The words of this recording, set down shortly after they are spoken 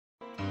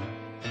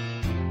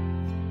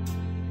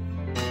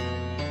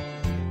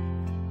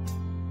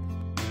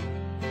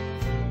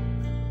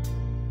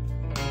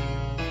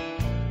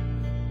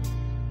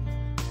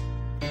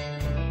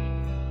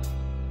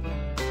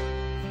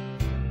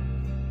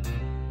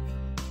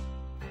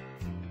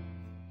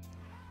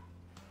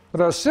But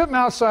I was sitting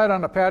outside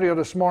on the patio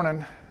this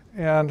morning,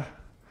 and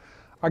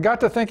I got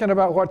to thinking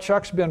about what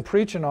Chuck's been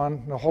preaching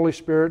on, the Holy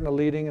Spirit and the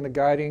leading and the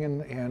guiding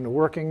and the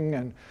working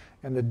and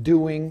the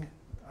doing,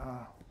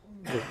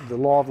 the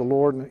law of the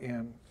Lord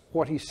and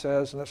what he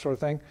says and that sort of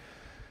thing.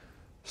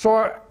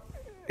 So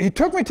he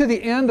took me to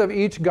the end of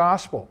each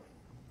gospel.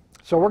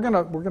 So we're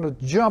gonna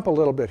jump a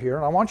little bit here,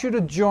 and I want you to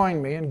join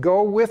me and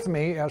go with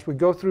me as we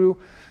go through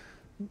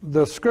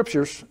the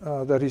scriptures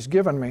that he's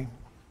given me.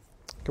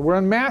 Okay, we're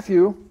in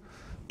Matthew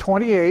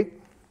 28,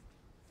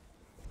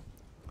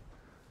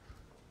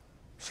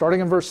 starting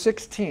in verse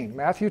 16.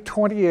 Matthew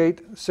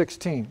 28,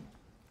 16.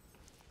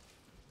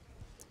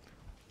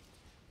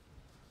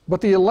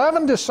 But the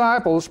 11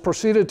 disciples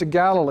proceeded to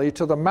Galilee,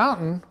 to the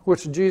mountain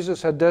which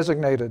Jesus had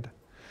designated.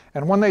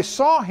 And when they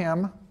saw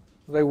him,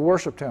 they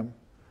worshipped him.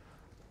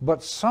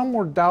 But some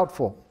were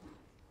doubtful.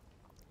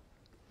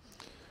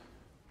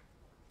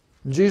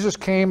 Jesus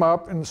came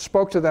up and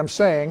spoke to them,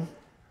 saying,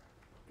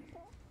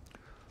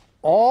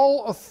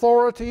 "All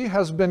authority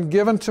has been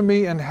given to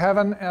me in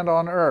heaven and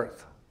on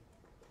earth.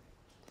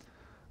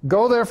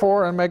 Go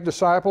therefore and make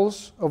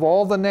disciples of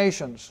all the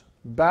nations,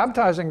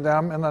 baptizing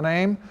them in the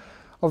name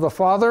of the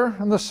Father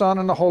and the Son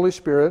and the Holy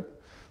Spirit,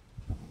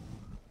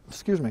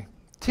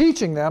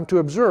 teaching them to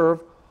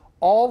observe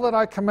all that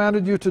I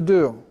commanded you to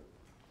do.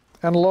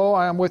 And lo,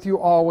 I am with you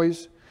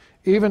always,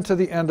 even to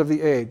the end of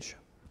the age."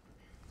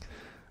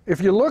 If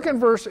you look in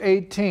verse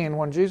 18,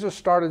 when Jesus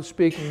started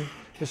speaking,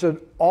 he said,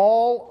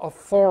 "All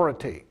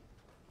authority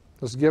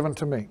is given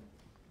to me."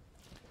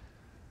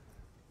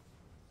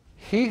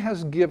 He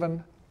has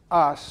given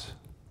us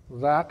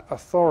that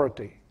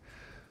authority.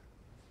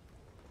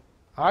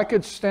 I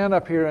could stand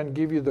up here and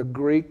give you the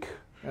Greek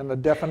and the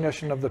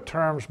definition of the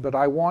terms, but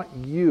I want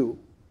you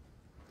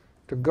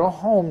to go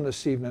home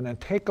this evening and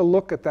take a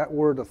look at that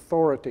word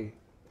authority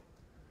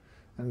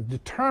and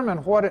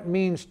determine what it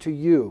means to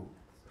you.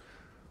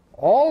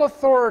 All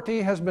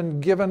authority has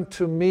been given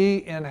to me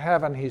in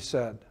heaven, he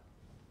said,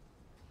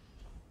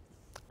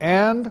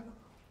 and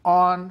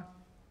on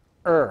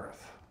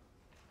earth.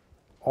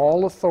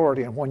 All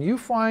authority. And when you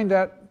find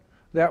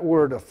that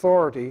word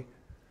authority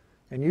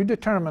and you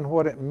determine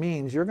what it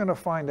means, you're going to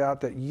find out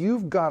that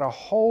you've got a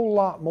whole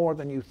lot more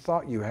than you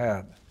thought you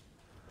had.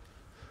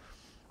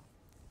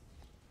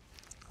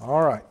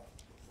 All right.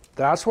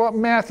 That's what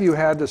Matthew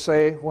had to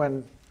say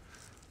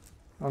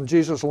on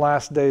Jesus'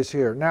 last days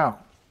here. Now,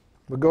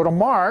 we go to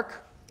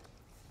Mark,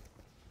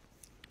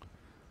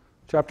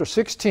 chapter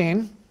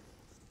 16,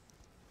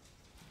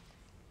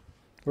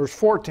 verse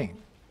 14.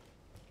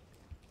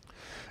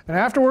 "And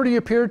afterward he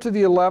appeared to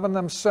the 11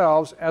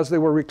 themselves as they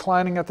were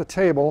reclining at the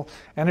table,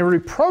 and he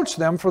reproached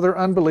them for their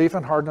unbelief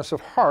and hardness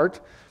of heart,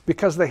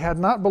 because they had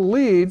not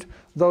believed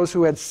those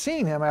who had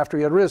seen him after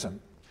he had risen.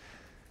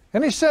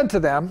 And he said to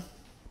them,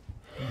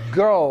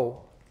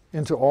 Go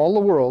into all the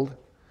world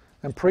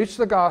and preach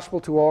the gospel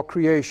to all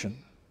creation.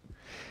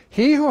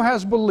 He who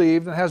has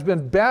believed and has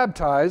been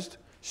baptized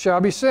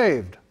shall be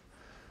saved,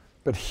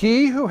 but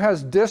he who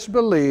has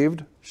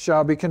disbelieved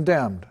shall be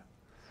condemned.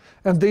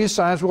 And these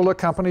signs will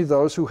accompany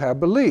those who have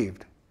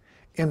believed.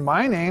 In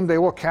my name they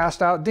will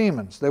cast out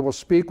demons. They will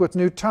speak with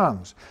new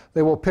tongues.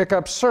 They will pick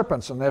up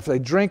serpents, and if they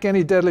drink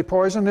any deadly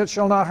poison, it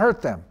shall not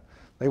hurt them.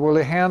 They will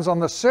lay hands on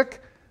the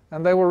sick,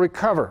 and they will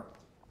recover."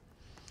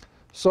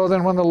 So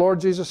then when the Lord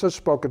Jesus had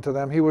spoken to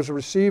them, he was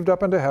received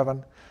up into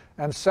heaven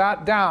and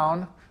sat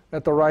down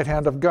at the right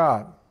hand of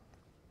God.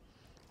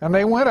 And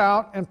they went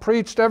out and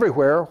preached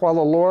everywhere, while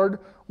the Lord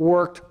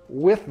worked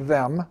with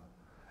them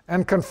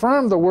and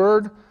confirmed the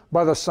word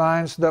by the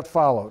signs that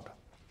followed.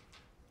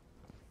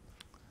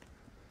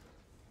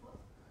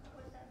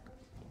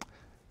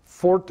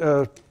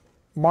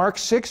 Mark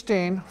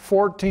 16,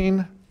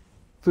 14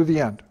 through the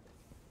end,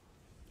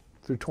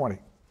 through 20.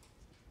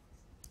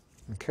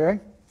 Okay?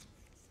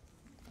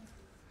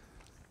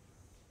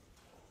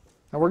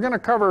 Now we're going to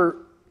cover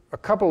a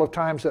couple of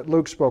times that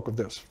Luke spoke of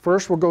this.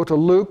 First we'll go to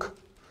Luke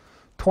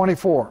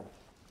 24.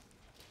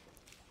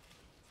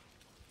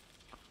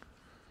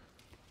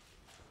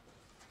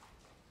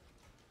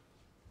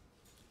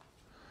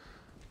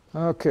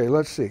 Okay,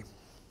 let's see.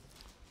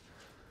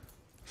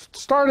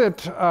 Start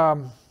at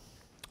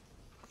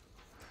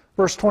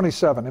verse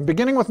 27. "And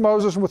beginning with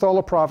Moses and with all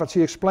the prophets,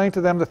 he explained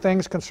to them the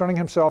things concerning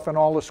himself in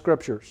all the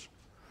scriptures.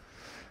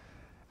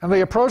 And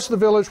they approached the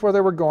village where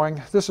they were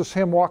going." This is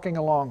him walking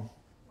along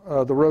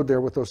the road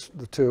there with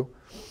the two.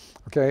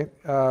 Okay,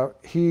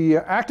 he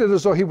acted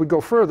as though he would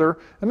go further,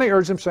 and they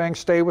urged him, saying,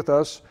 "Stay with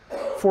us,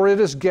 for it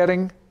is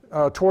getting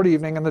toward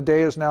evening, and the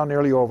day is now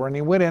nearly over." And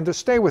he went in to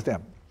stay with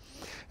them.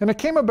 And it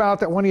came about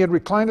that when he had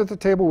reclined at the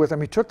table with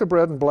them, he took the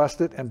bread and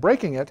blessed it, and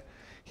breaking it,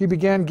 he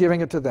began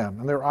giving it to them.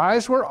 And their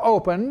eyes were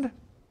opened,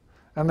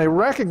 and they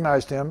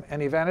recognized him,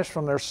 and he vanished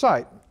from their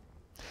sight.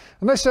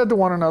 And they said to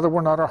one another,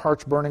 "Were not our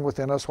hearts burning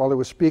within us while he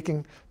was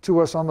speaking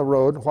to us on the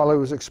road, while he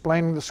was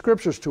explaining the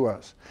scriptures to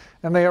us?"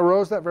 And they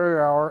arose that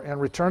very hour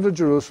and returned to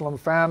Jerusalem,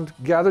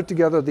 gathered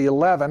together the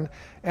 11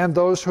 and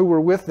those who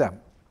were with them,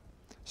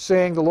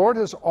 saying, "The Lord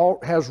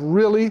has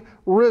really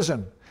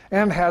risen,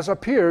 and has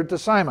appeared to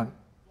Simon."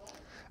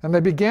 And they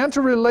began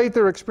to relate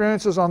their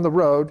experiences on the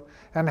road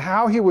and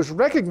how he was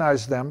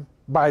recognized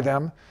by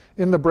them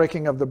in the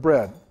breaking of the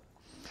bread.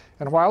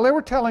 And while they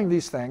were telling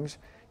these things,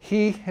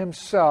 he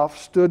himself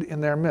stood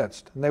in their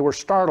midst. And they were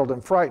startled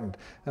and frightened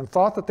and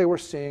thought that they were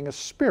seeing a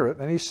spirit.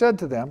 And he said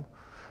to them,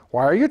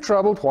 "Why are you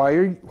troubled?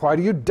 Why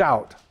do you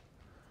doubt?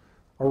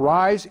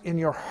 Arise in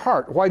your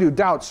heart. Why do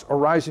doubts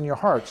arise in your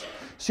hearts?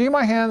 See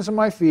my hands and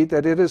my feet,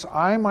 that it is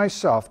I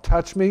myself.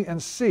 Touch me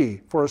and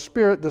see, for a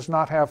spirit does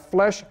not have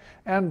flesh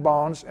and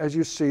bones, as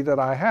you see that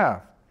I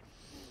have."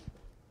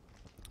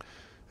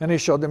 And he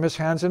showed them his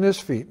hands and his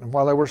feet. And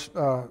while they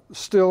were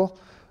still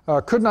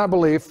could not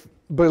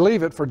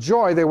believe it for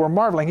joy, they were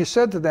marveling. He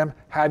said to them,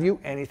 "Have you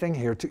anything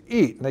here to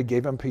eat?" And they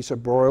gave him a piece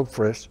of broiled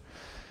fish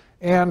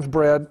and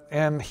bread,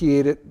 and he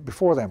ate it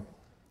before them.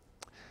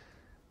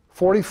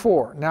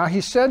 44. Now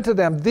he said to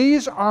them,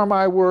 "These are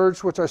my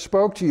words which I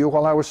spoke to you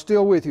while I was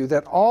still with you,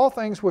 that all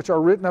things which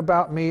are written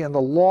about me in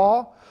the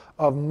law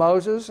of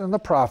Moses and the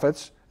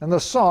prophets and the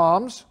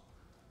Psalms,"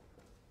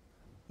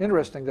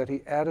 interesting that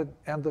he added,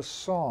 "and the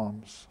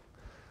Psalms,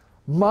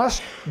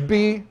 must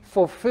be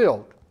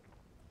fulfilled."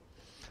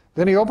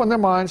 Then he opened their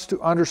minds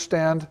to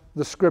understand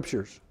the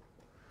Scriptures.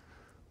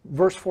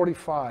 Verse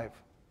 45.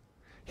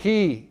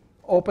 He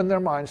opened their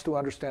minds to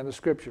understand the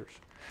Scriptures.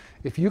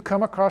 If you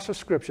come across a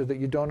Scripture that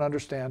you don't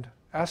understand,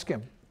 ask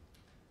him,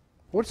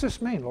 "What does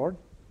this mean, Lord?"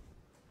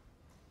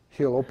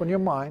 He'll open your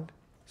mind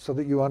so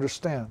that you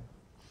understand.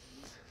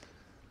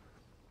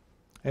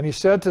 And he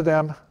said to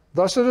them,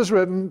 "Thus it is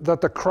written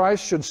that the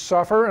Christ should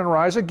suffer and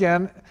rise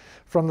again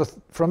from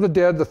the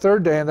dead the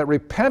third day, and that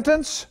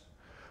repentance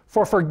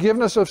for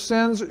forgiveness of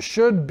sins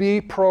should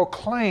be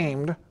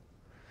proclaimed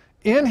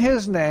in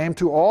his name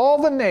to all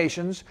the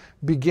nations,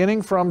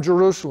 beginning from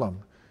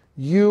Jerusalem.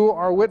 You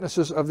are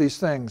witnesses of these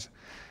things.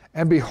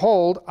 And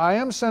behold, I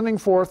am sending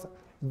forth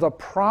the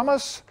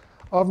promise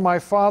of my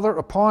Father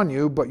upon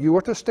you, but you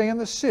are to stay in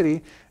the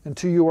city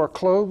until you are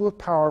clothed with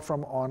power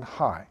from on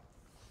high."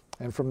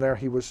 And from there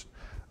he was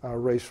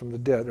raised from the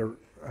dead, or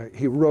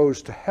he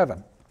rose to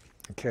heaven.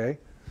 Okay.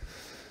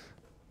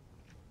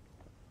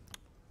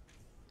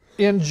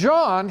 In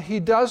John, he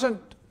doesn't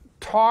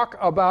talk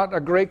about a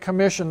Great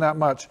Commission that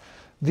much.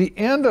 The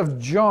end of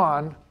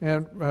John,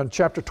 in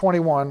chapter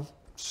 21,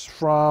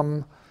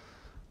 from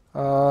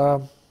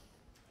verse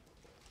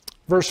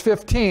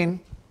 15,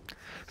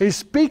 he's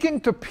speaking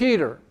to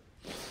Peter.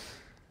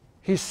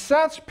 He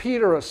sets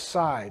Peter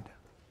aside.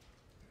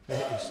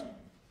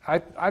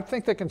 I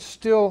think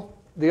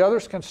the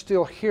others can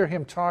still hear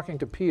him talking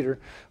to Peter,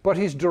 but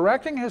he's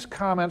directing his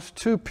comments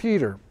to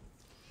Peter.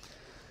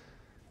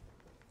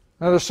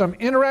 Now there's some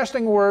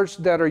interesting words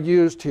that are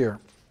used here.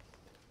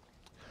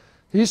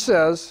 He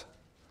says,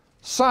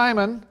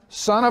 "Simon,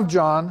 son of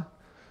John,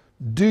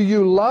 do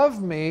you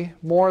love me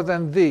more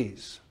than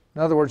these?"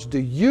 In other words, do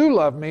you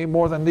love me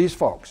more than these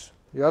folks,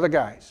 the other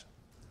guys?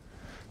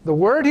 The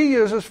word he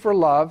uses for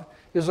love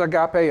is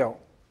agapeo.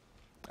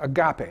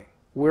 Agape.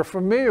 We're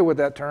familiar with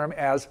that term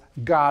as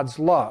God's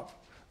love,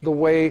 the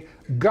way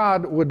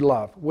God would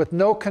love, with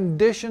no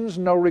conditions,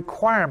 no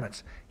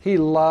requirements. He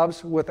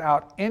loves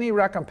without any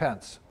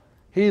recompense.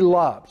 He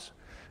loves.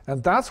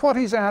 And that's what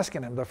he's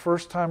asking him the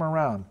first time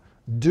around.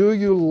 Do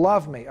you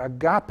love me?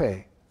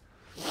 Agape.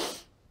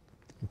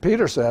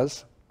 Peter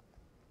says,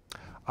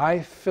 "I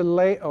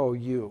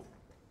phileo you."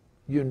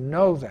 You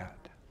know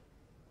that.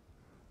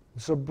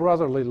 It's a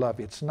brotherly love.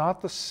 It's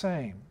not the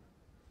same.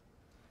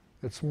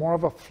 It's more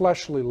of a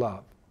fleshly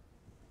love.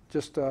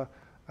 Just a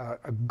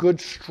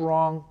good,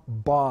 strong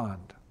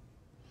bond.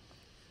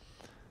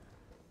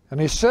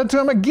 And he said to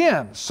him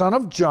again, "Son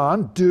of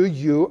John, do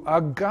you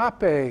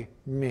agape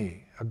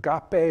me?"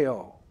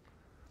 Agapeo.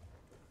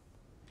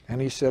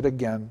 And he said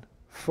again,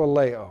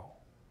 "Phileo."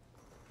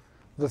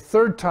 The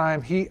third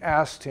time he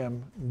asked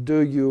him,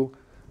 "Do you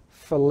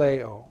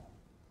phileo?"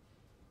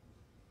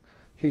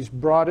 He's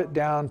brought it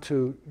down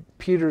to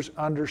Peter's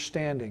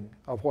understanding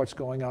of what's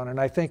going on.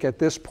 And I think at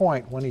this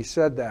point, when he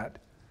said that,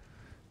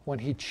 when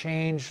he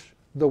changed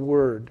the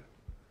word,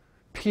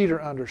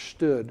 Peter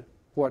understood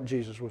what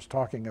Jesus was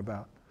talking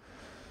about.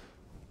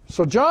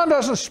 So John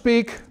doesn't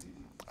speak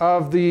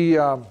of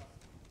the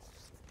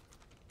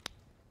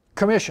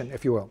commission,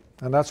 if you will,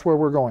 and that's where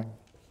we're going.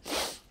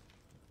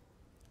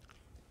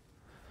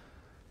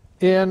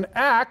 In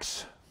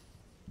Acts,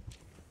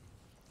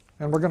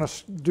 and we're going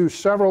to do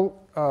several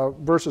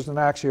verses in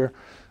Acts here.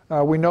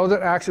 We know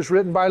that Acts is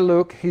written by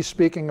Luke. He's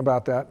speaking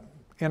about that.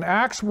 In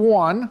Acts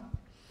 1,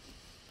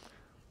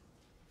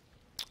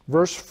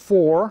 verse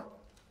 4,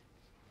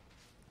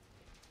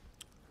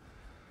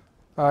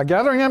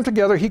 gathering them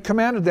together, he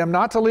commanded them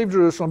not to leave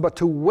Jerusalem, but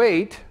to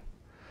wait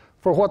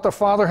for what the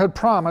Father had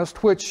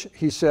promised, which,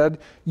 he said,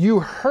 you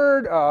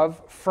heard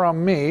of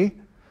from me.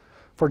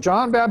 For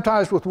John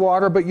baptized with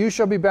water, but you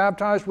shall be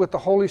baptized with the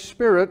Holy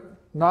Spirit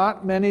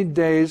not many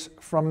days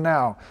from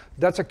now.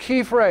 That's a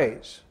key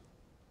phrase.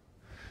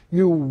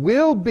 You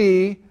will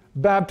be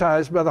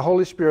baptized by the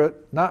Holy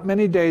Spirit not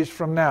many days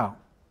from now.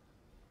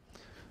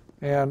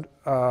 And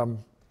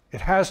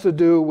It has to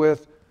do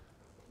with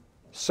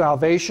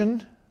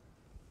salvation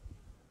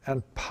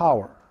and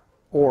power,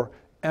 or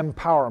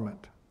empowerment.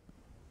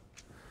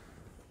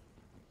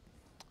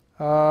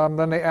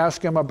 Then they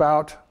ask him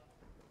about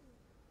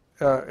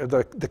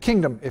the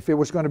kingdom, if it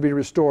was going to be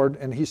restored,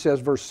 and he says,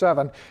 verse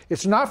 7,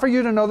 "It's not for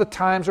you to know the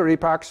times or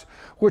epochs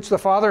which the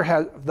Father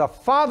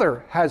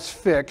has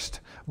fixed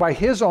by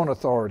his own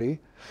authority,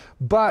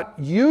 but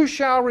you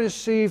shall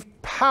receive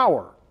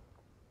power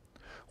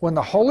when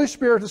the Holy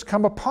Spirit has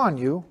come upon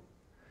you,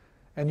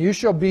 and you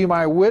shall be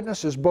my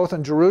witnesses both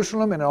in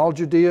Jerusalem and in all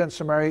Judea and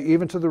Samaria,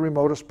 even to the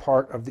remotest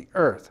part of the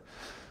earth."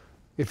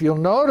 If you'll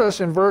notice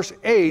in verse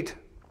 8,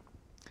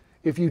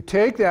 if you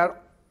take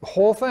that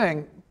whole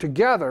thing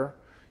together,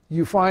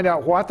 you find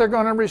out what they're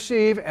going to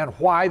receive and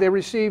why they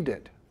received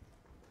it.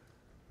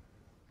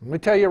 Let me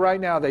tell you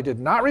right now, they did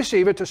not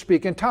receive it to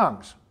speak in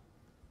tongues.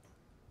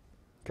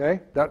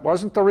 Okay? That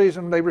wasn't the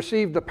reason they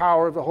received the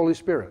power of the Holy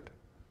Spirit.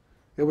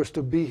 It was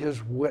to be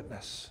his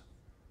witness.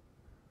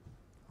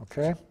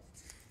 Okay?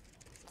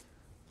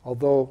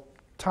 Although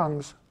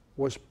tongues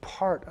was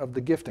part of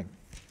the gifting.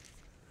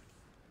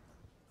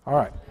 All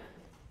right.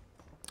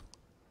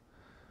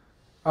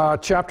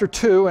 Chapter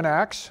 2 in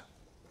Acts,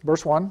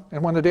 verse 1.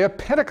 "And when the day of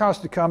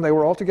Pentecost had come, they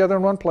were all together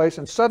in one place,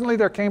 and suddenly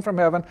there came from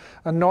heaven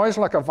a noise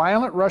like a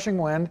violent rushing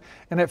wind,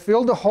 and it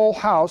filled the whole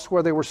house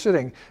where they were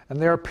sitting.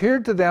 And there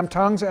appeared to them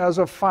tongues as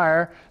of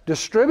fire,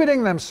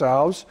 distributing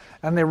themselves,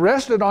 and they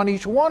rested on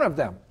each one of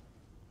them.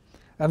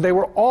 And they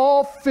were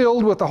all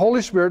filled with the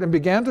Holy Spirit and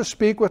began to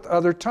speak with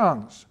other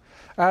tongues,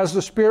 as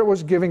the Spirit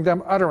was giving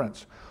them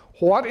utterance."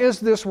 What is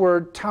this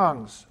word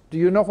tongues? Do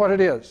you know what it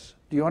is?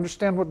 Do you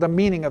understand what the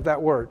meaning of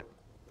that word?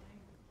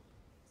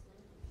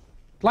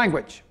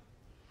 Language.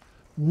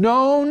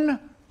 Known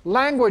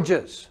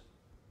languages.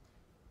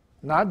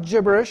 Not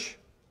gibberish.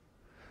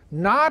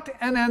 Not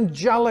an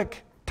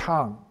angelic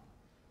tongue.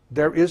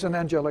 There is an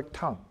angelic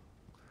tongue.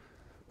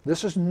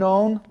 This is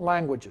known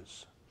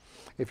languages.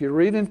 If you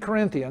read in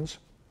Corinthians,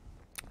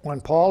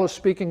 when Paul is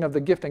speaking of the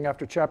gifting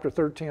after chapter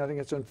 13, I think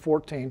it's in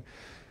 14.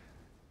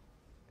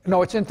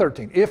 No, it's in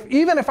 13.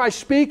 Even if I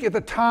speak in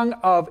the tongue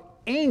of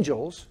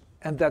angels,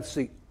 and that's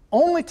the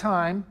only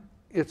time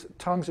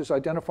tongues is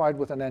identified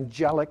with an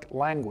angelic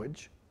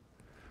language,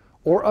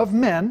 or of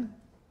men,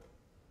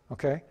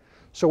 okay?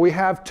 So we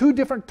have two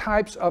different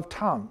types of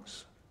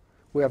tongues.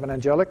 We have an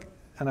angelic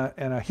and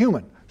a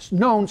human,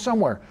 known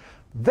somewhere.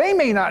 They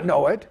may not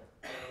know it,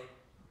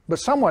 but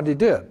somebody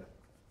did.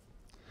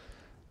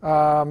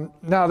 Now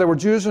there were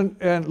Jews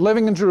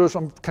living in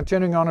Jerusalem,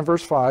 continuing on in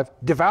verse 5,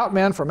 devout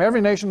men from every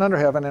nation under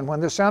heaven, and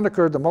when this sound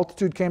occurred, the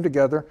multitude came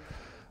together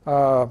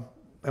and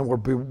were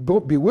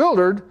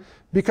bewildered,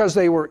 because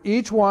they were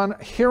each one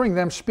hearing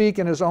them speak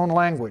in his own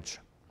language.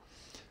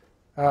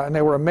 And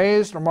they were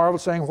amazed or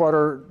marveled, saying,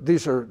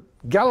 these are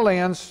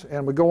Galileans,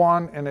 and we go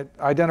on, and it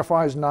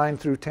identifies 9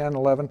 through 10,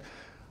 11,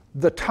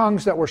 the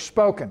tongues that were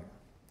spoken.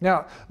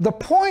 Now, the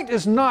point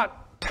is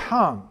not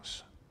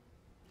tongues.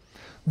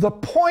 The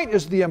point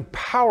is the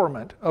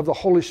empowerment of the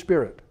Holy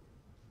Spirit.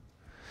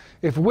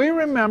 If we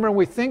remember and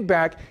we think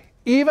back,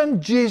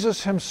 even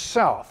Jesus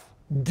himself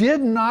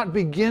did not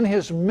begin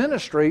his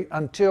ministry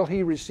until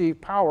he received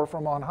power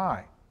from on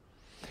high.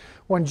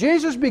 When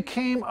Jesus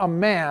became a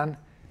man,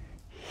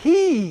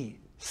 he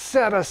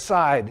set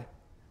aside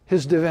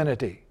his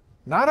divinity,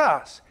 not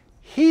us.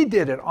 He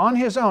did it on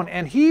his own,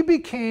 and he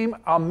became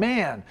a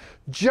man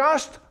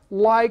just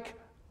like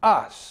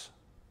us.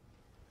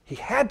 He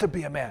had to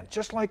be a man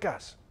just like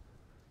us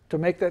to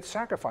make that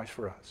sacrifice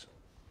for us.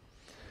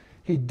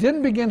 He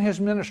didn't begin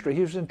his ministry.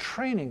 He was in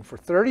training for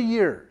 30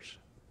 years.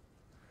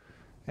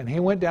 And he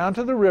went down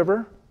to the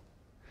river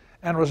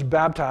and was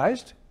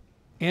baptized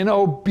in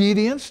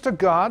obedience to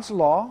God's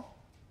law,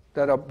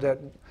 that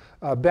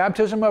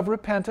baptism of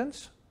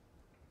repentance.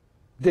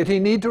 Did he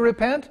need to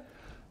repent?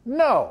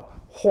 No.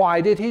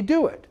 Why did he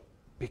do it?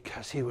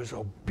 Because he was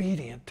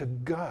obedient to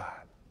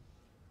God.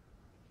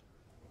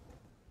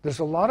 There's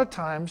a lot of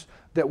times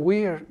that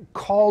we are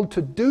called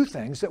to do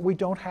things that we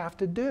don't have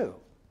to do.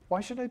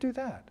 Why should I do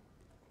that?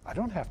 I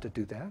don't have to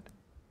do that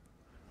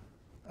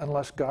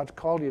unless God's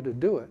called you to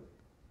do it.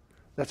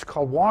 That's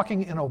called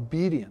walking in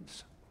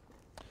obedience.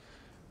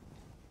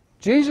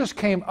 Jesus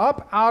came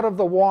up out of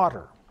the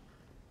water.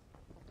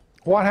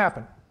 What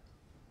happened?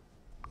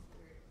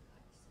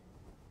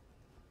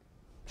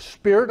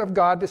 Spirit of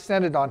God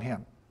descended on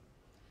him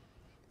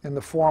in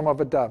the form of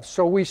a dove.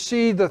 So we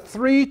see the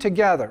three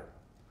together.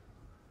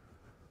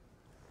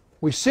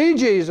 We see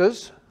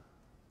Jesus,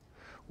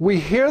 we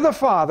hear the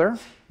Father,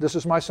 this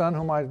is my Son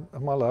whom I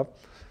love,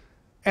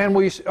 and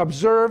we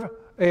observe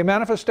a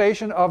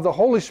manifestation of the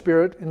Holy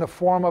Spirit in the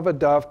form of a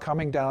dove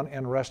coming down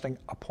and resting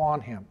upon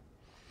him.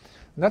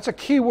 And that's a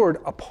key word,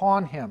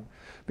 upon him.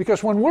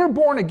 Because when we're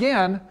born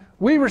again,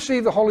 we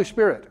receive the Holy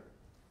Spirit.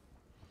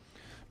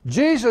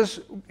 Jesus,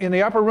 in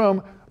the upper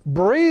room,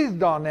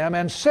 breathed on them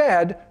and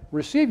said,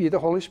 "Receive ye the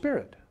Holy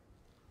Spirit."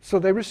 So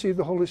they received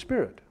the Holy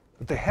Spirit.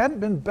 But they hadn't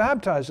been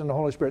baptized in the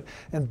Holy Spirit.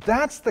 And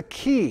that's the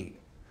key.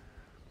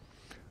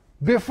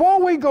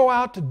 Before we go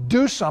out to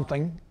do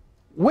something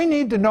We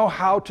need to know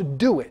how to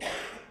do it.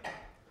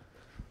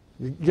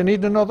 You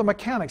need to know the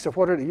mechanics of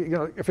what it,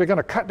 if you're going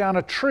to cut down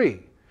a tree,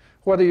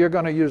 whether you're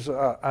going to use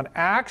an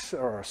axe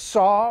or a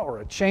saw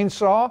or a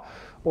chainsaw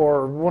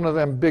or one of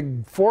them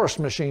big forest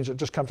machines that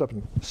just comes up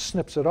and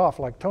snips it off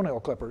like toenail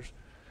clippers.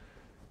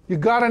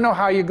 You've got to know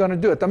how you're going to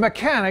do it, the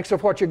mechanics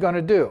of what you're going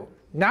to do.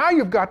 Now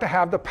you've got to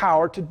have the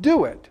power to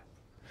do it.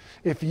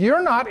 If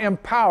you're not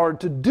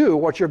empowered to do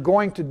what you're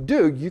going to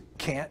do, you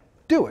can't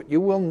do it. You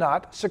will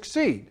not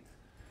succeed.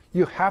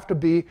 You have to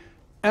be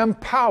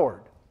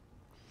empowered.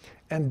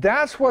 And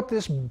that's what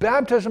this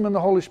baptism in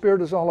the Holy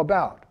Spirit is all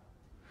about.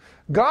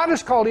 God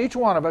has called each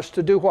one of us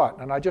to do what?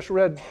 And I just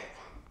read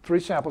 3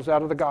 samples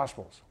out of the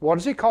Gospels. What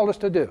has He called us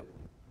to do?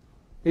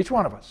 Each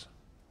one of us.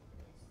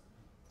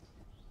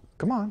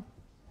 Come on.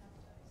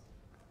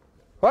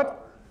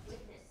 What?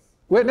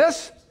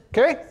 Witness.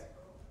 Okay.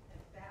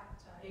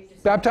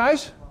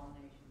 Baptize.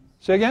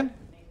 Say again.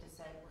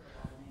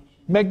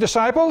 Make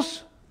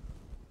disciples.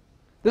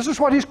 This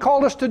is what He's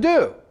called us to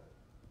do.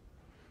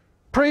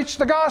 Preach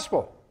the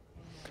gospel.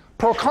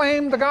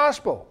 Proclaim the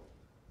gospel.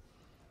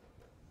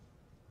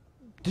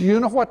 Do you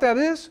know what that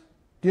is?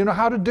 Do you know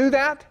how to do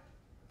that?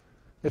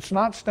 It's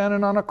not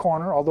standing on a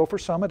corner, although for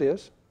some it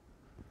is,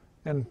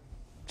 and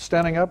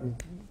standing up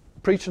and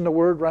preaching the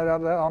word right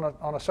out of that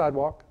on a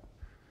sidewalk.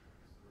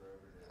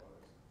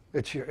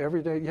 It's your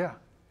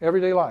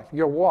everyday life,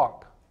 your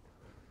walk.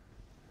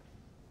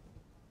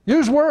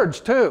 Use words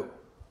too.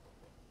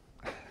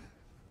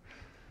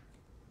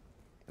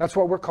 That's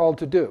what we're called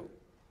to do.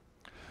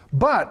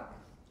 But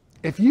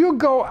if you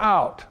go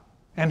out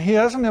and He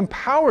hasn't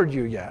empowered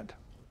you yet,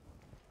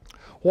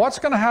 what's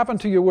going to happen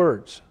to your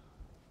words?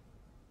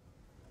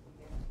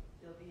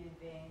 They'll be in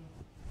vain.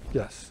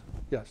 Yes.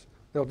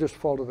 They'll just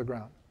fall to the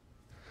ground.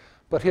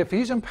 But if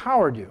He's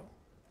empowered you,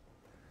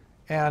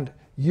 and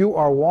you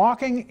are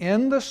walking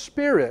in the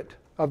spirit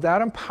of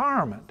that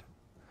empowerment,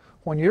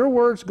 when your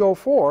words go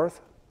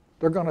forth,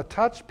 they're going to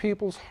touch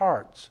people's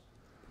hearts.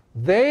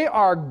 They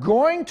are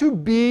going to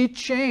be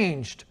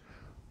changed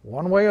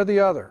one way or the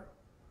other.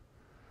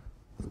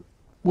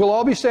 Will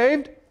all be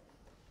saved?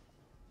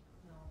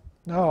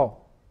 No.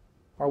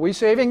 Are we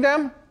saving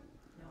them?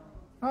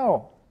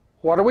 No.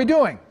 What are we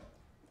doing?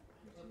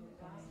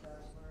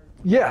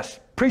 Yes,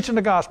 preaching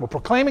the gospel,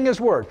 proclaiming His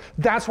word.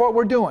 That's what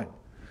we're doing.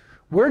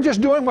 We're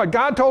just doing what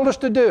God told us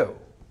to do.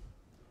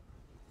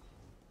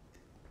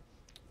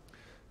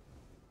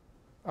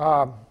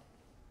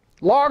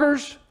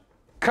 Loggers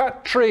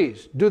cut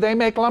trees. Do they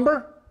make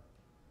lumber?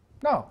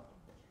 No.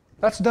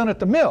 That's done at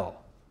the mill.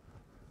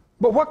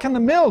 But what can the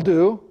mill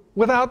do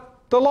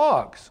without the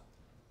logs?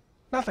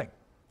 Nothing.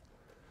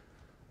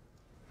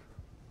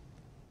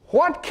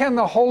 What can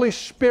the Holy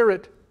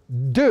Spirit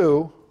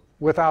do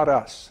without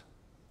us?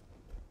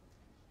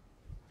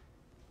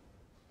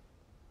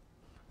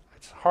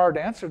 It's a hard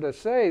answer to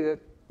say that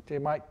you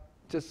might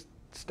just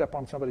step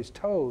on somebody's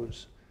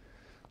toes.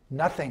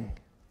 Nothing.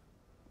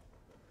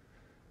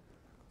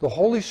 The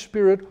Holy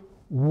Spirit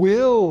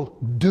will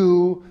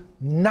do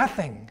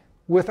nothing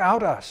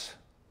without us.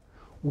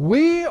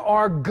 We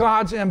are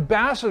God's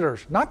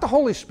ambassadors, not the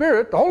Holy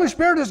Spirit. The Holy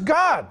Spirit is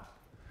God.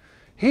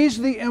 He's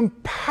the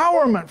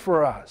empowerment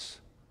for us.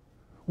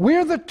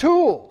 We're the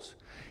tools.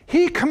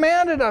 He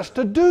commanded us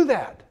to do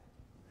that.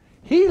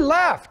 He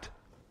left.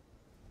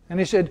 And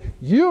He said,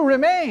 you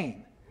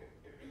remain.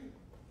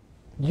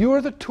 You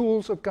are the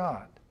tools of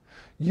God.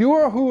 You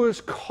are who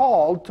is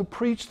called to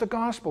preach the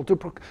gospel,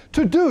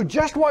 to do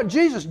just what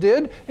Jesus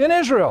did in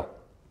Israel.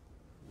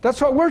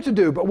 That's what we're to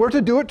do, but we're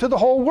to do it to the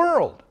whole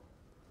world.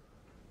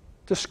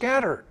 To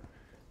scatter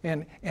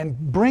and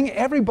bring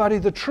everybody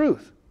the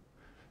truth.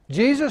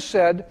 Jesus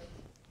said,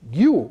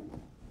 you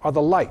are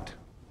the light.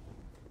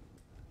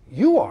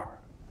 You are.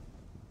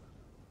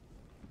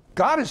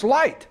 God is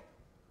light.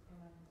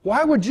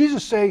 Why would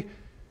Jesus say,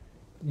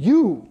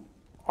 you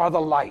are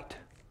the light?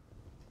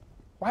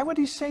 Why would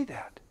He say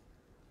that?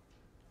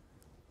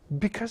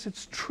 Because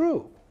it's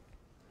true.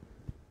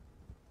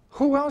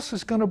 Who else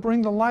is going to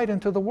bring the light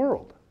into the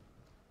world?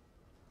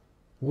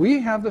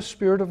 We have the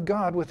Spirit of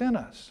God within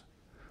us.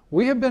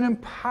 We have been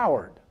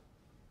empowered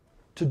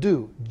to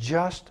do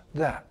just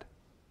that.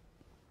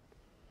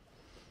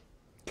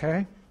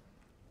 Okay?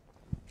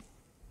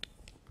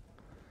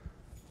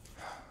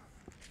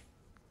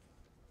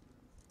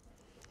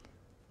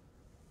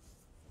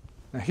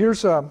 Now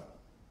here's an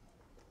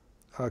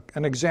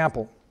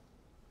example.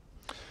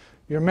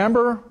 You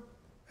remember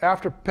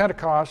after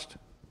Pentecost,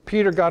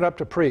 Peter got up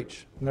to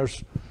preach. And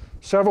there's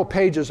several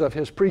pages of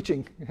his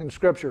preaching in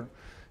Scripture.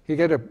 He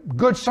gave a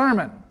good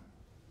sermon.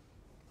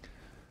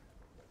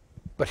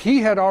 But he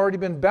had already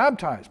been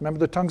baptized. Remember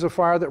the tongues of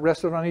fire that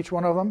rested on each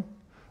one of them?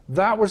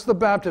 That was the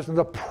baptism,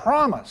 the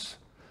promise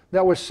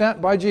that was sent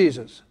by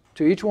Jesus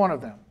to each one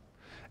of them,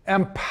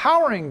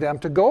 empowering them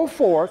to go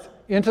forth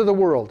into the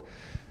world,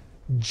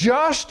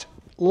 just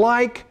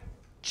like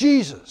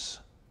Jesus.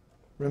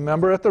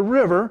 Remember at the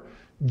river,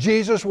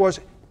 Jesus was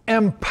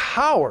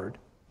empowered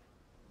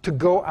to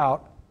go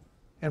out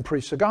and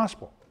preach the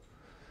gospel.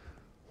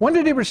 When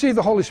did He receive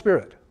the Holy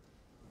Spirit?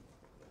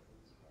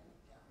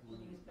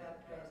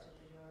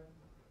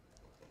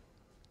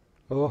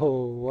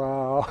 Oh,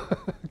 wow.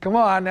 Come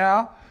on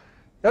now.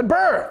 At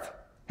birth.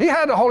 He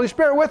had the Holy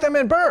Spirit with him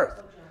in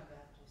birth.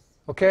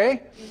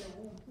 Okay?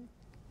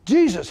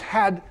 Jesus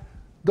had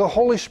the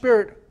Holy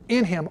Spirit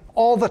in him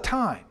all the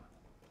time.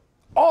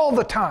 All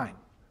the time.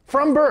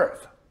 From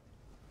birth.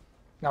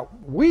 Now,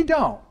 we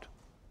don't,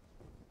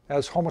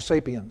 as Homo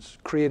sapiens,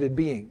 created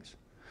beings.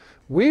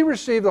 We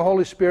receive the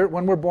Holy Spirit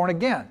when we're born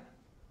again.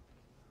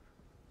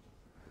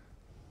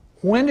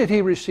 When did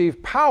he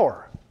receive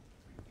power?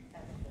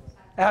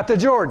 At the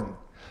Jordan.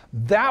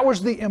 That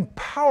was the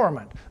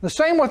empowerment. The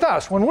same with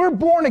us. When we're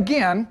born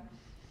again,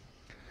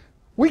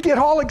 we get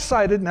all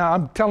excited. Now,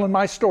 I'm telling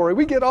my story.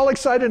 We get all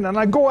excited, and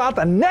I go out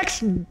the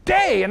next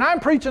day, and I'm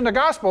preaching the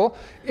gospel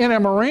in a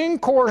Marine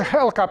Corps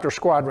helicopter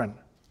squadron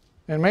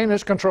in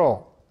maintenance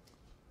control.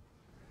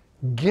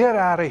 Get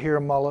out of here,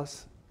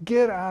 Mullis.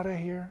 Get out of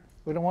here.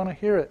 We don't want to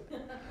hear it.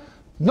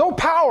 No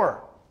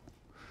power.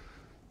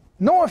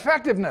 No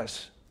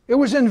effectiveness. It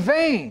was in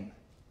vain.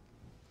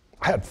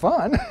 I had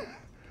fun,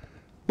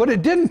 but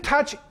it didn't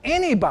touch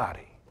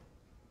anybody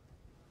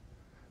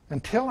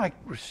until I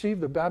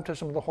received the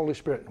baptism of the Holy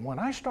Spirit. And when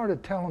I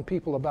started telling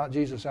people about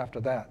Jesus after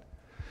that,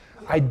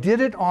 I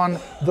did it on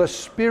the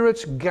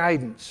Spirit's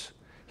guidance,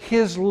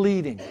 His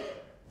leading.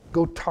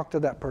 Go talk to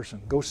that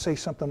person. Go say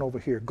something over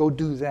here. Go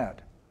do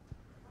that.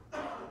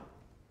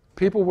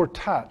 People were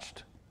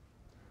touched.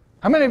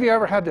 How many of you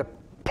ever had the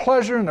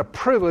pleasure and the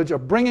privilege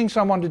of bringing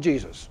someone to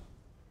Jesus?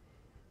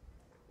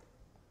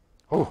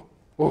 Oh.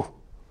 All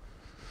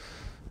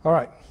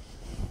right.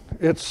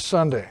 It's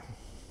Sunday.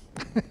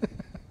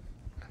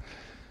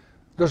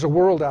 There's a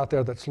world out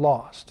there that's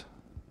lost.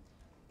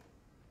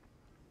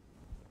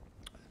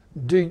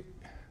 Do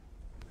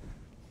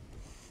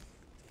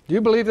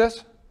you believe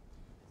this?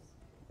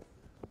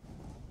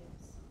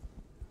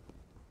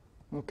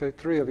 Okay,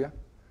 3 of you.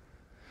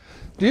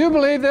 Do you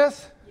believe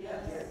this? Yes.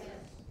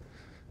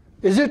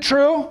 Is it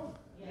true?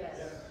 Yes.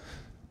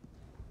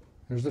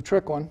 Here's the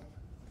trick one.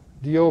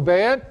 Do you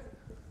obey it?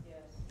 Yes.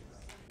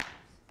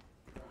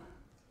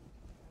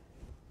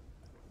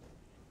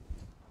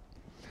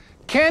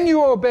 Can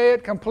you obey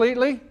it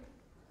completely?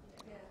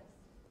 Yes.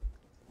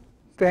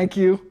 Thank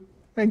you.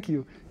 Thank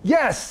you.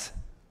 Yes,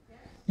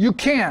 you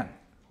can.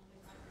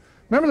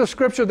 Remember the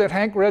scripture that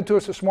Hank read to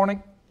us this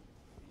morning?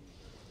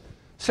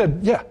 He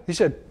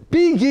said,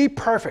 be ye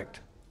perfect.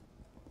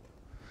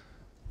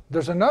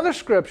 There's another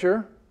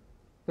scripture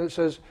that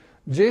says,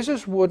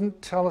 Jesus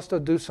wouldn't tell us to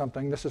do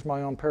something, this is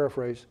my own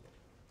paraphrase,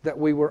 that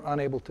we were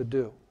unable to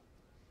do.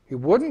 He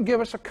wouldn't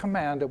give us a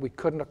command that we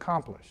couldn't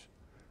accomplish.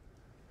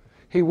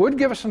 He would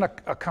give us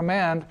a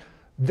command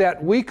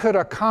that we could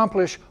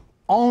accomplish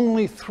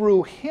only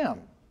through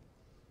Him.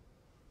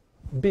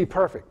 Be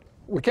perfect.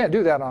 We can't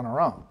do that on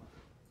our own.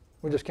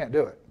 We just can't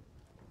do it.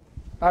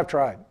 I've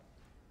tried.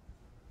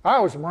 I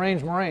was a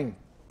Marine's Marine.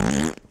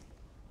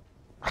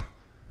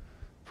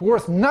 It's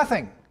worth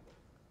nothing.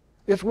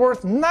 It's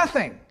worth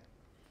nothing.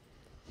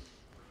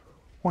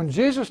 When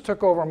Jesus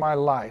took over my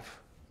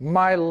life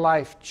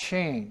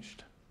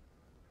changed.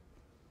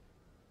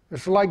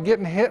 It's like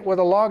getting hit with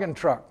a logging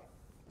truck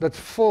that's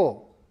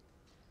full.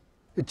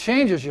 It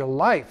changes your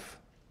life.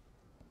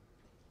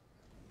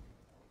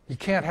 You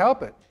can't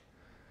help it.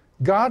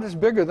 God is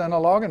bigger than a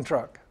logging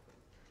truck.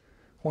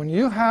 When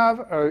you have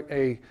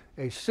a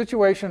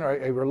situation or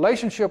a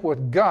relationship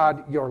with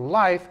God, your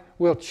life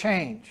will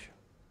change.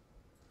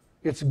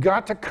 It's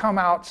got to come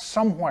out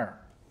somewhere.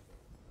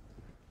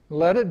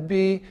 Let it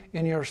be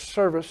in your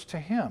service to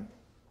Him.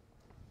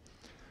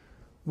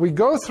 We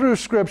go through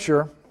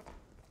Scripture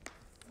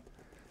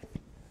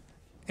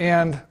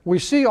and we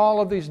see all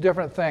of these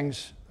different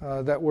things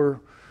that we're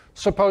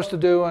supposed to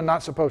do and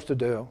not supposed to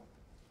do.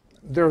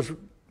 There's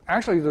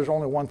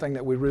only one thing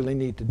that we really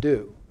need to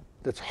do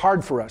that's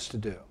hard for us to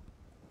do.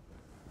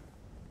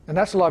 And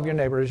that's love your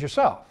neighbor as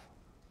yourself.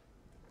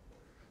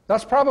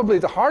 That's probably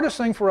the hardest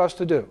thing for us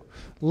to do.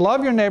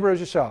 Love your neighbor as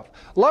yourself.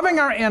 Loving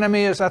our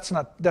enemy that's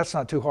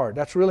not too hard.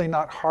 That's really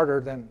not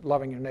harder than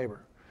loving your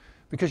neighbor.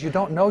 Because you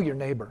don't know your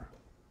neighbor.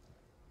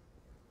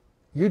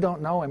 You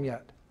don't know him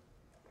yet.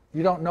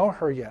 You don't know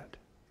her yet.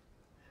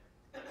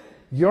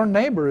 Your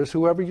neighbor is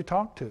whoever you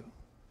talk to.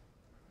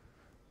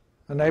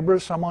 A neighbor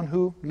is someone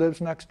who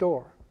lives next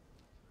door.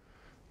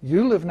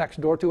 You live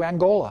next door to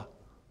Angola.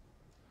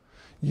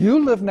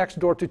 You live next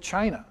door to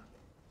China.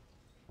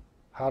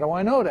 How do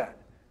I know that?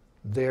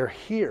 They're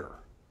here.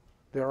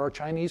 There are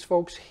Chinese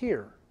folks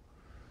here.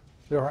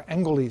 There are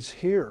Angolese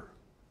here.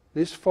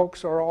 These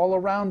folks are all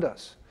around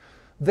us.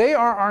 They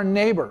are our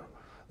neighbor.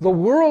 The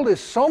world is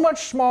so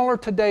much smaller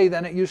today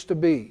than it used to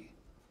be.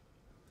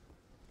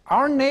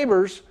 Our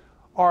neighbors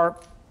are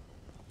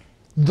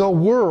the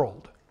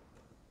world.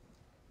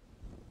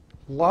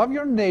 Love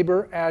your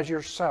neighbor as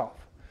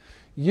yourself.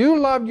 You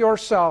love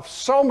yourself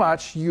so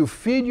much, you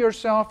feed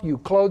yourself, you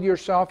clothe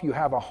yourself, you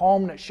have a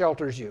home that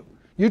shelters you.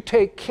 You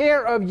take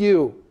care of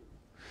you.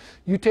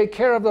 You take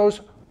care of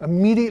those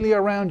immediately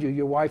around you,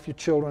 your wife, your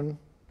children,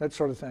 that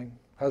sort of thing,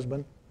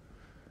 husband.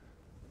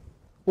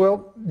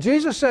 Well,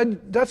 Jesus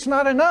said that's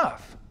not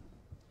enough.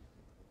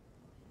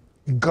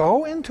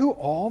 Go into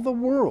all the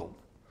world.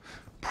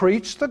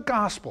 Preach the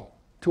gospel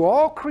to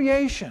all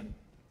creation.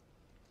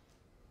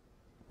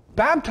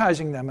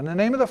 Baptizing them in the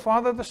name of the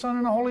Father, the Son,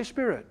 and the Holy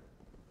Spirit.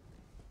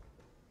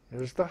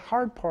 Here's the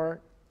hard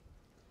part.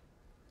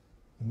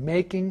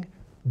 Making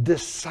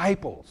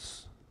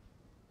disciples.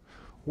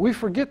 We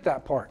forget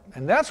that part.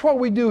 And that's what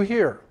we do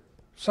here.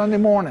 Sunday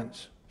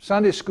mornings,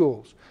 Sunday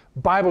schools,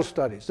 Bible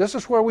studies. This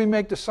is where we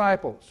make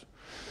disciples.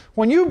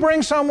 When you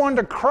bring someone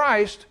to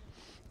Christ,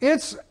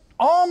 it's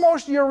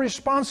almost your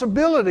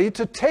responsibility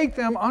to take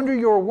them under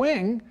your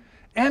wing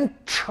and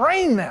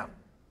train them.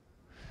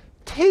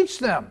 Teach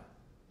them.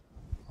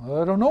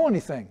 I don't know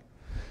anything.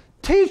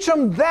 Teach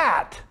them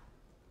that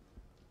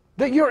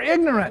you're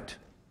ignorant.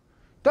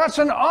 That's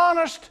an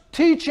honest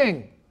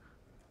teaching.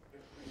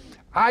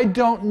 I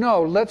don't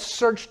know. Let's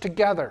search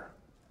together.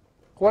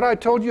 What I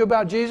told you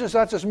about Jesus,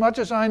 that's as much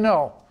as I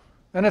know.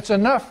 And it's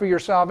enough for your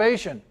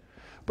salvation.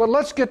 But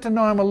let's get to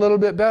know Him a little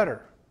bit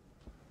better.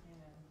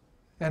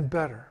 And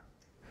better.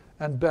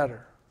 And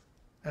better.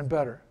 And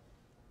better.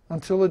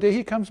 Until the day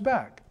He comes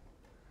back.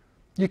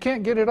 You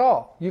can't get it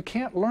all. You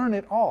can't learn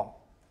it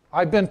all.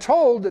 I've been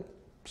told that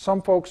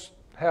some folks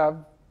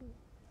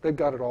they've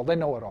got it all. They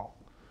know it all.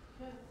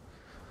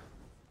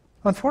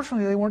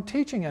 Unfortunately, they weren't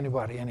teaching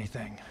anybody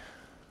anything.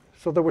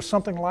 So there was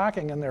something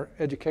lacking in their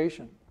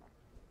education.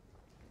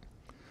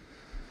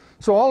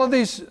 So all of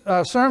these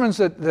sermons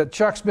that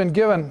Chuck's been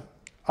given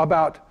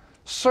about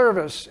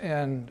service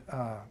and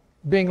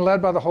being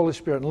led by the Holy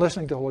Spirit and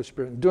listening to the Holy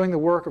Spirit and doing the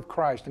work of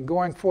Christ and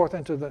going forth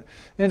into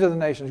the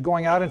nations,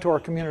 going out into our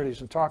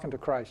communities and talking to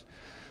Christ.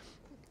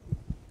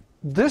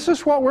 This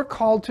is what we're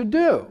called to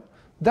do.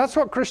 That's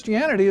what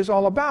Christianity is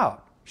all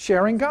about.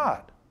 Sharing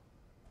God.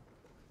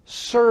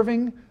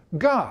 Serving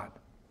God.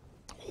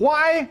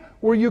 Why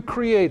were you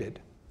created?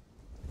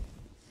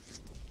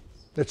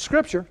 It's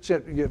Scripture.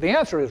 The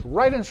answer is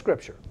right in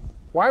Scripture.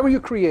 Why were you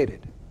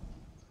created?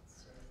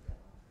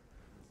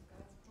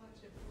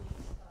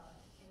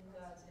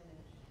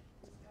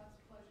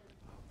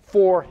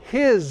 For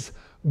His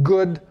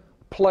good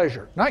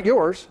pleasure. Not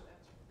yours.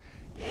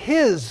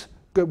 His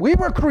good. We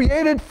were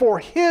created for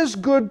His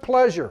good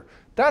pleasure.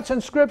 That's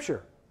in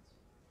Scripture.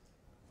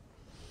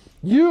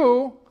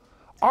 You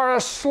are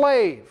a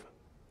slave.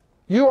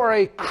 You are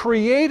a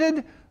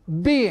created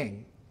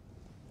being.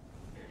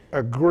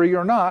 Agree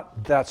or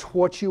not, that's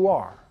what you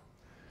are.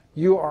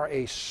 You are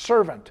a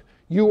servant.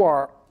 You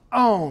are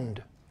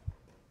owned.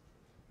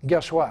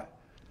 Guess what?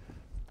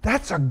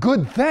 That's a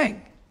good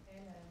thing.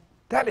 Amen.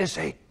 That is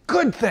a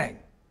good thing.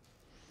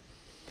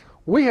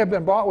 We have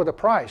been bought with a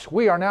price.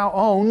 We are now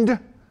owned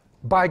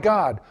by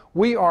God.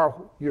 We are,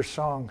 your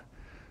song,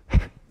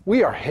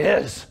 we are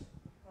His.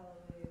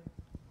 Hallelujah.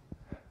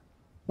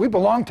 We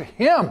belong to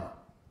Him.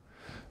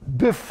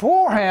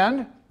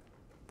 Beforehand,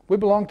 we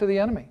belong to the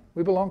enemy.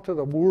 We belong to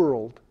the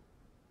world.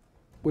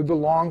 We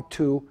belong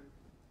to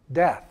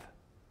death.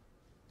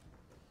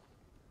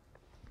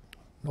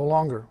 No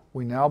longer.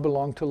 We now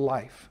belong to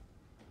life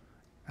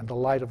and the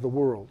light of the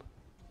world.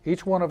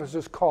 Each one of us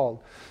is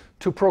called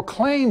to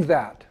proclaim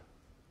that.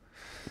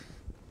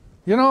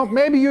 You know,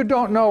 maybe you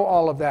don't know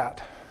all of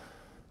that.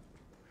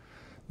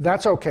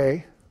 That's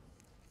okay.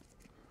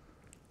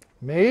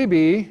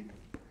 Maybe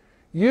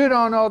you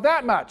don't know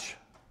that much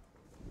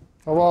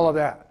of all of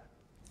that.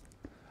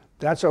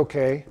 That's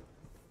okay.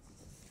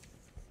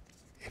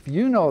 If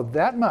you know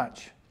that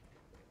much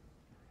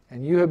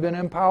and you have been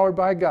empowered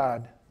by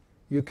God,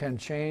 you can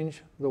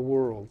change the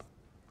world.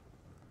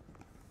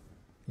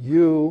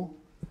 You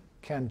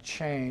can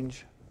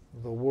change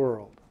the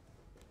world.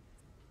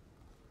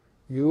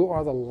 You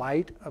are the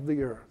light of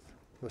the earth,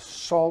 the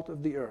salt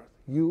of the earth.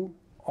 You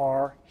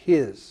are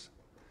His.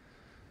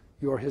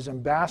 You are His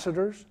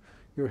ambassadors.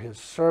 You're His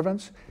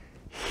servants.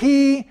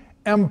 He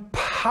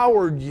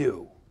empowered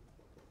you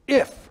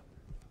if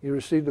you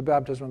received the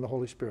baptism of the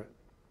Holy Spirit.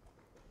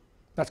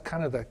 That's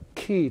kind of the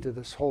key to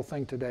this whole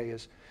thing today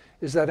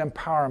is that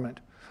empowerment.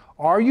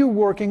 Are you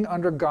working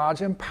under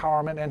God's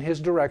empowerment and His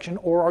direction,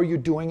 or are you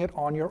doing it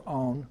on your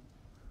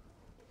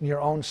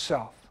own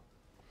self?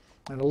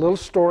 And a little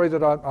story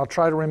that I'll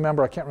try to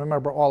remember. I can't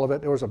remember all of it.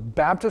 There was a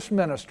Baptist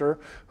minister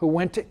who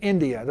went to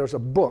India. There's a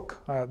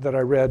book that I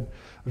read,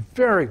 a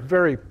very,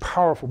 very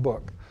powerful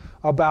book,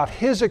 about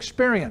his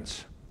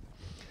experience.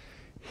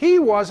 He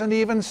wasn't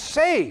even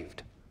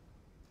saved.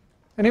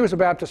 And he was a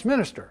Baptist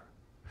minister.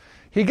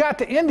 He got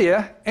to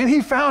India and he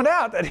found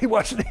out that he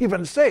wasn't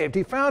even saved.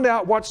 He found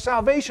out what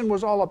salvation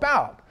was all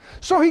about.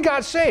 So he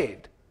got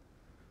saved.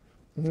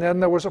 And then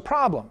there was a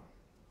problem.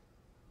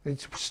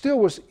 It still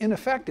was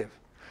ineffective.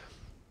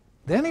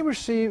 Then he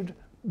received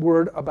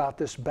word about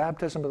this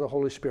baptism of the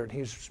Holy Spirit.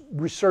 He's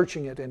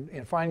researching it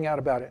and finding out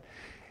about it.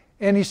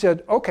 And he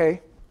said,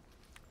 okay,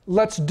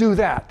 let's do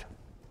that.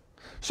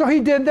 So he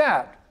did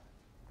that.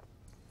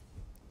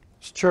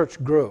 His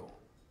church grew.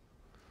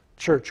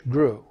 Church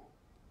grew.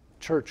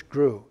 Church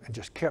grew and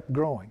just kept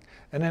growing.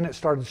 And then it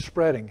started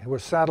spreading. There were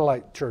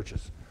satellite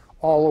churches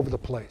all over the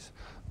place.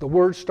 The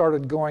word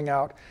started going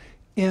out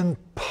in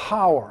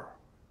power.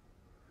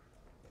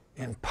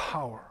 In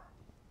power.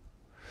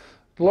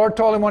 The Lord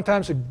told him one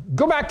time, said,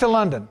 go back to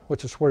London,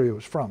 which is where he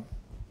was from.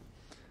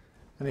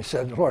 And he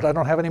said, Lord, I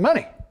don't have any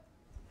money.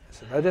 I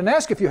said, I didn't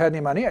ask if you had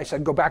any money. I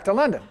said, go back to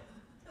London.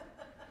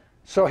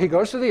 So he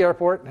goes to the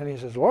airport and he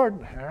says, Lord,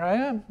 here I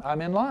am.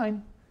 I'm in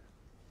line.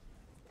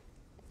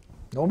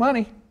 No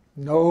money,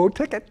 no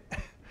ticket.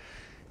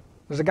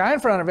 There's a guy in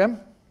front of him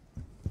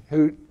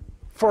who,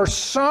 for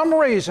some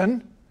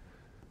reason,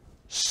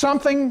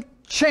 something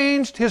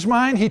changed his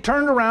mind. He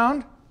turned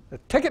around, a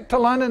ticket to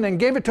London, and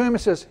gave it to him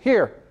and says,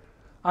 here,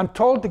 I'm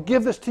told to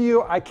give this to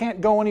you. I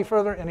can't go any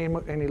further, and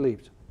he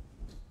leaves.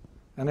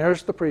 And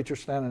there's the preacher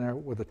standing there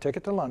with a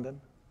ticket to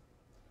London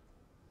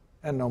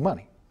and no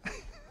money.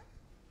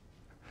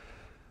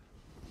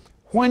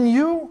 When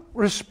you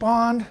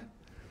respond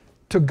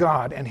to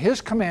God and His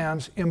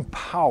commands in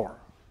power,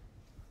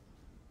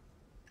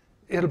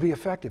 it'll be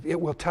effective. It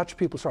will touch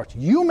people's hearts.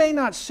 You may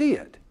not see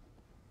it.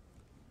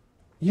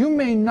 You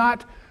may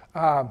not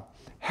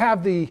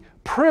have the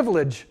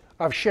privilege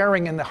of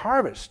sharing in the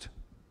harvest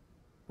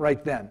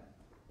right then.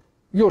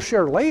 You'll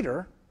share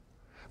later,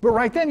 but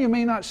right then you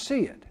may not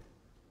see it.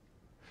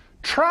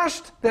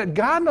 Trust that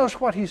God knows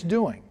what He's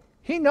doing.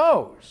 He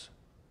knows.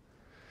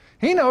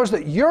 He knows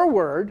that your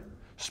word,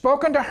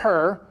 spoken to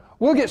her,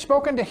 will get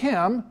spoken to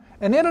him,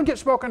 and it'll get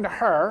spoken to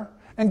her,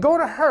 and go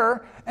to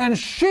her, and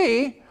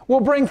she will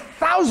bring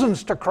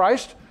thousands to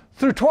Christ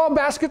through 12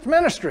 Baskets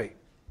ministry.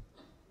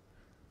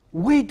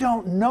 We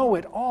don't know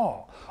it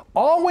all.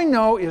 All we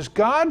know is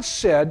God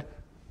said,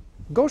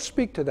 go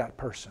speak to that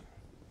person.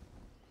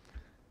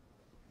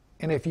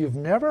 And if you've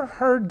never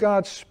heard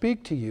God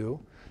speak to you,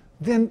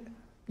 then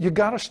you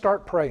got to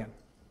start praying.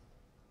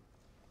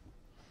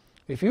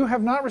 If you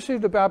have not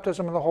received the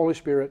baptism of the Holy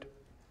Spirit,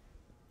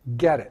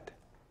 get it.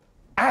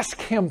 Ask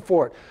Him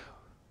for it.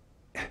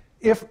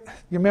 If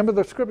you remember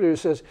the scripture, it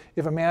says,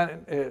 if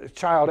a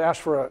child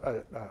asks for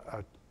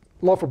a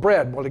loaf of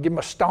bread, will they give him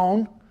a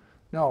stone?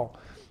 No.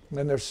 And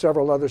then there's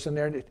several others in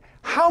there.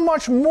 How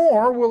much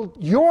more will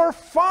your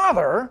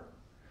Father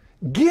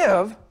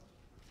give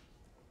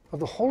of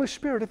the Holy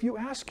Spirit if you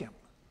ask Him?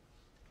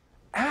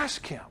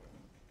 Ask Him.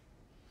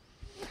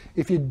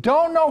 If you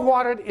don't know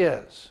what it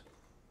is,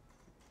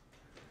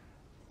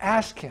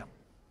 ask Him.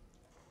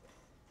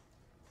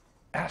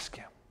 Ask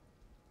Him.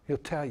 He'll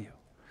tell you.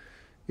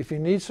 If you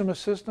need some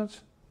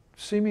assistance,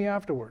 see me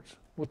afterwards.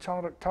 We'll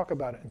talk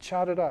about it and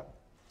chat it up.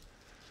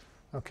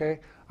 Okay?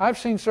 I've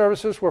seen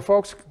services where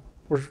folks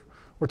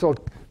were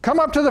told, come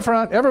up to the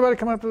front, everybody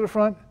come up to the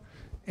front,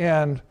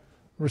 and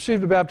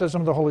receive the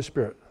baptism of the Holy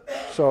Spirit.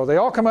 So they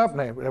all come up and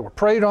they were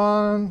prayed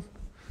on,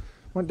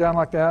 went down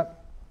like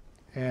that,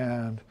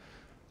 and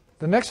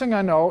the next thing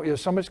I know is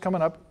somebody's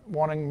coming up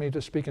wanting me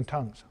to speak in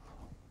tongues.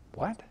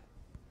 What?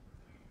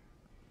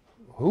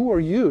 Who are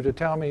you to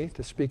tell me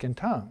to speak in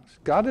tongues?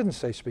 God didn't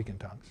say speak in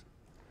tongues.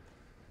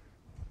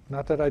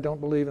 Not that I don't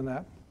believe in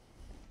that.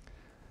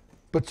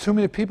 But too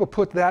many people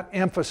put that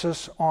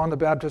emphasis on the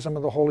baptism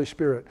of the Holy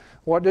Spirit.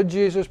 What did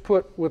Jesus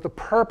put with the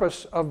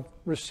purpose of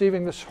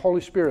receiving this Holy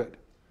Spirit?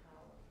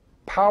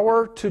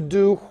 Power to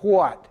do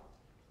what?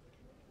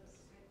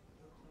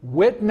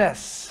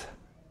 Witness.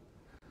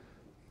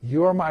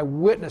 You are my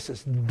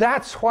witnesses.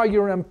 That's why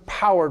you're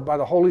empowered by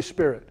the Holy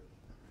Spirit,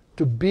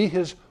 to be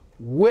His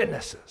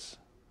witnesses.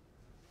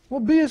 Well,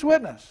 be His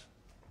witness.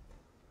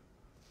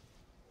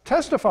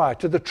 Testify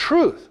to the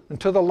truth and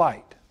to the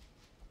light.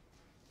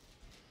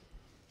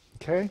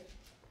 Okay?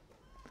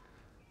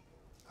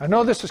 I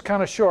know this is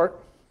kind of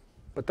short,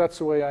 but that's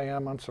the way I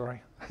am. I'm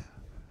sorry.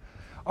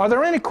 Are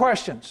there any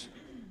questions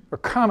or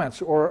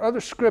comments or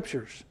other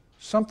scriptures,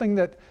 something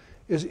that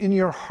is in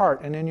your heart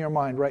and in your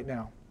mind right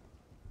now?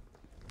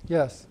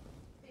 Yes.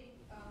 The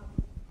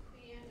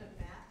end of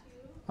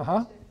Matthew,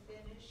 Uh-huh. to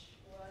finish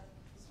what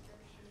the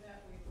scripture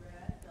that we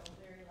read, the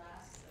very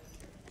last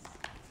sentence.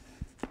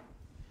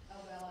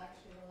 Oh, well,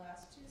 actually, the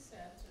last two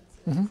sentences.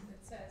 Mhm.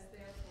 It says,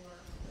 therefore,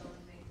 go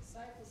and make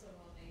disciples of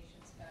all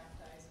nations,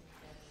 baptizing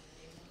them in the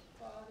name of the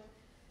Father,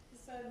 the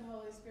Son, and the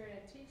Holy Spirit,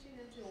 and teaching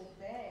them to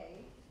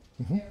obey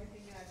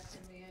everything I've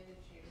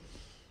commanded you.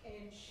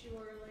 And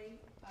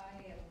surely I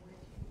am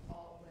with you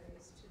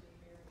always to the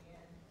very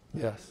end.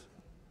 Yes.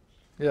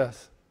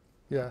 Yes.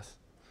 Yes.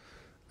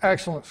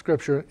 Excellent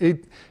scripture.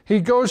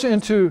 He goes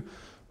into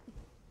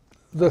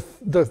the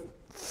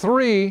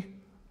three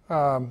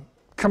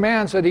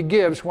commands that he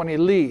gives when he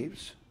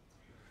leaves.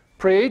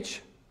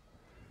 Preach,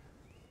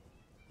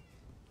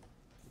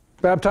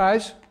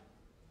 baptize,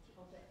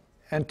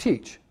 and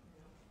teach.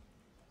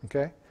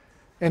 Okay?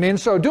 And in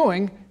so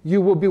doing, you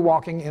will be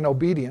walking in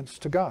obedience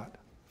to God.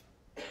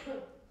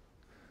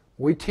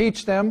 We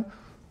teach them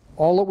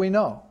all that we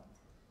know.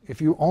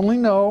 If you only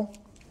know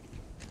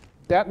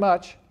that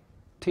much,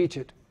 teach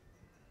it.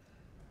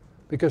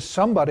 Because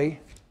somebody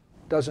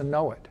doesn't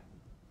know it.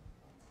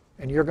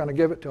 And you're going to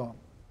give it to them.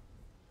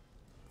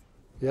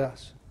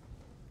 Yes.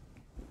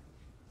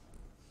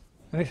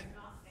 Any-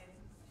 Not in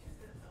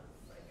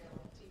like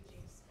a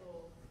teaching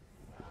school,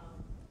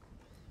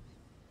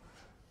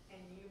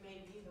 and you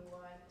may be the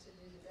one to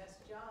do the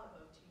best job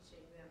of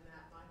teaching them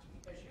that much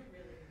because you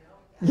really know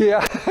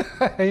Yeah.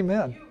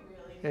 Amen. You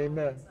really know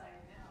Amen. inside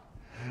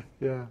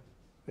and out.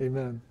 Yeah.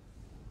 Amen.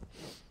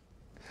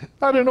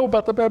 I didn't know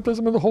about the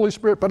baptism of the Holy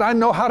Spirit, but I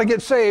know how to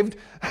get saved.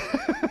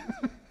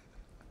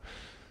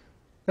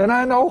 And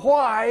I know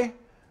why.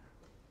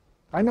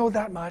 I know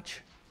that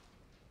much.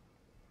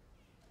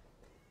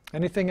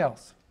 Anything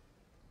else?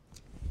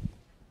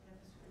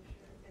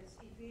 It's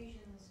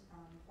Ephesians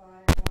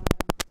 5:1.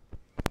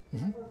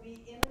 Therefore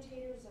be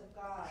imitators of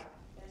God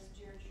as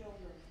dear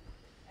children,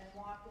 and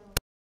walk in the way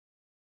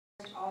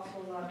Christ also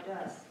loved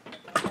us,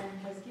 and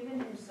has given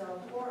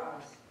himself for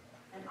us,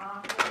 an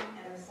offering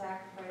and a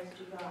sacrifice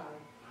to God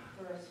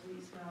for a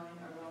sweet-smelling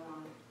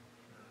aroma.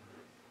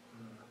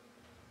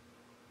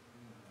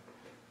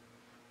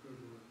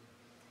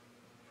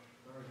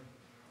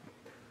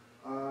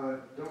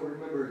 Don't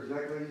remember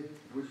exactly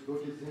which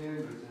book it's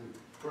in, but it's in the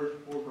first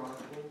 4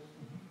 Gospels.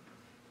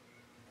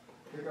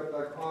 Pick up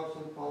thy cross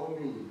and follow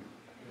me,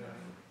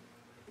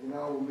 and I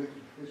will make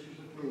you fishers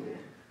of men.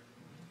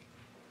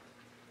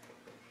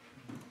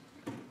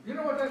 You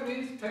know what that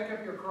means, take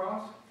up your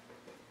cross?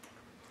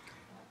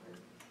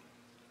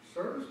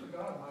 Service to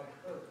God might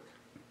hurt.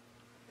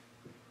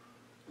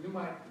 You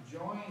might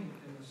join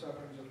in the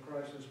sufferings of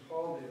Christ as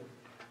Paul did.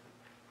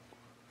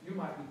 You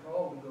might be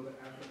called to go to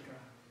Africa,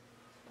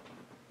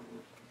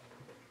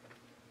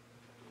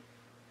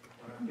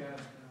 or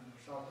Afghanistan, or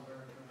South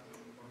America,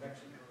 or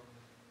Mexico,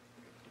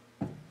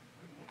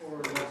 or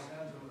Los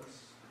Angeles.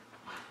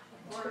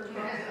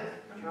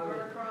 Or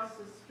across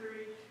the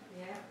street.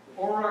 Yeah.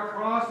 Or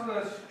across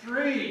the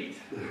street.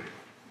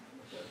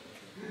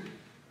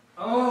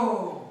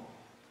 Oh.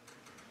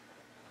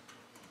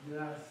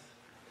 Yes.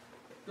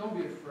 Don't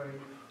be afraid.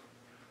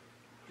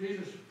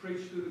 Jesus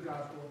preached through the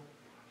gospel.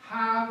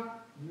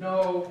 Have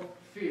no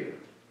fear.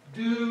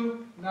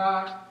 Do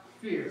not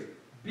fear.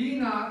 Be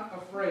not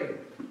afraid.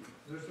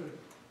 There's a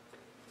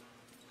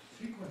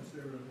sequence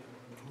there of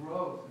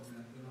growth in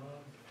that.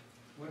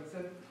 What's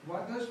that?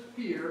 What does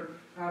fear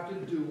have to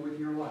do with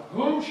your life?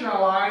 Whom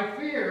shall I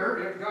fear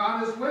if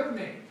God is with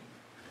me?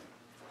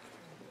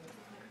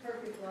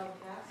 Perfect love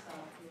casts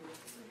out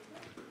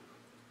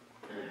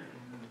fear.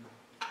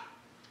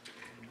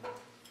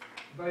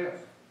 Anybody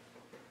else?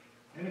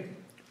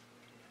 Anything?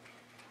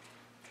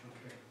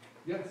 Okay.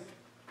 Yes?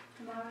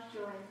 Tomorrow's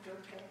Joanne's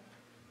birthday.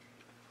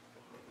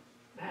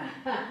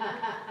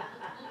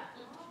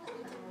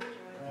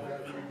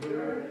 Happy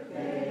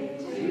birthday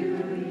to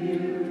you.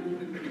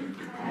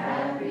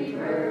 Happy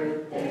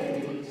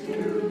birthday to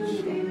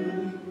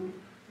you.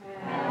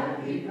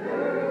 Happy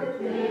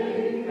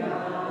birthday,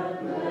 God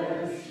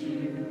bless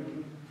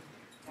you.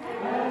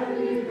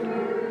 Happy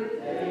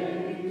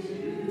birthday to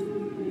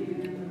you.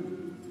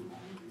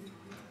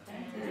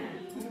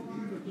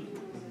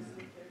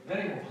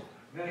 Many more.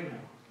 Many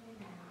more.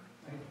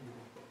 Thank you.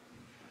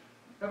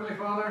 Heavenly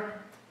Father,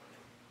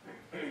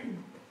 I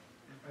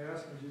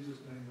ask in Jesus'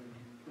 name that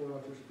you pour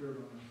out your Spirit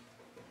on us.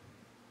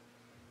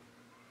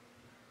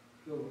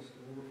 Fill us to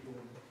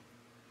overflowing.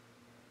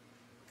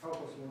 Help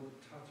us, Lord, to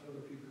touch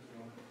other people's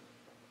lives.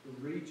 To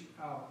reach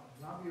out.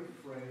 Not be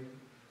afraid.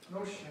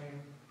 No shame.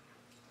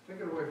 Take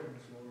it away from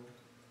us, Lord.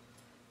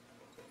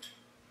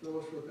 Fill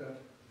us with that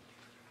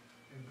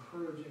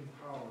encouraging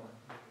power,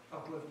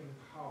 uplifting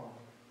power,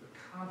 the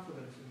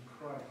confidence in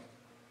Christ.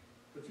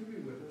 That you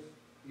be with us,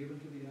 even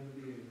to the end of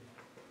the age.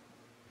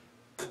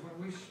 When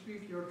we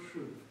speak your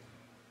truth,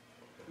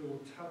 it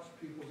will touch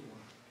people's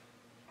lives.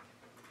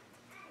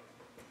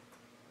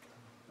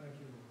 Thank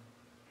you, Lord.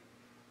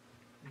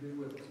 Be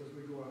with us as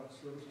we go out and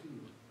service to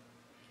you.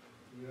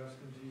 We ask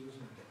in Jesus'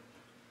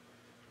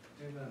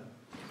 name. Amen.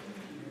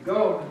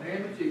 Go in the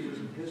name of Jesus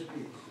and his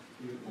peace.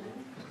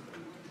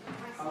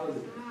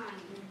 Hallelujah.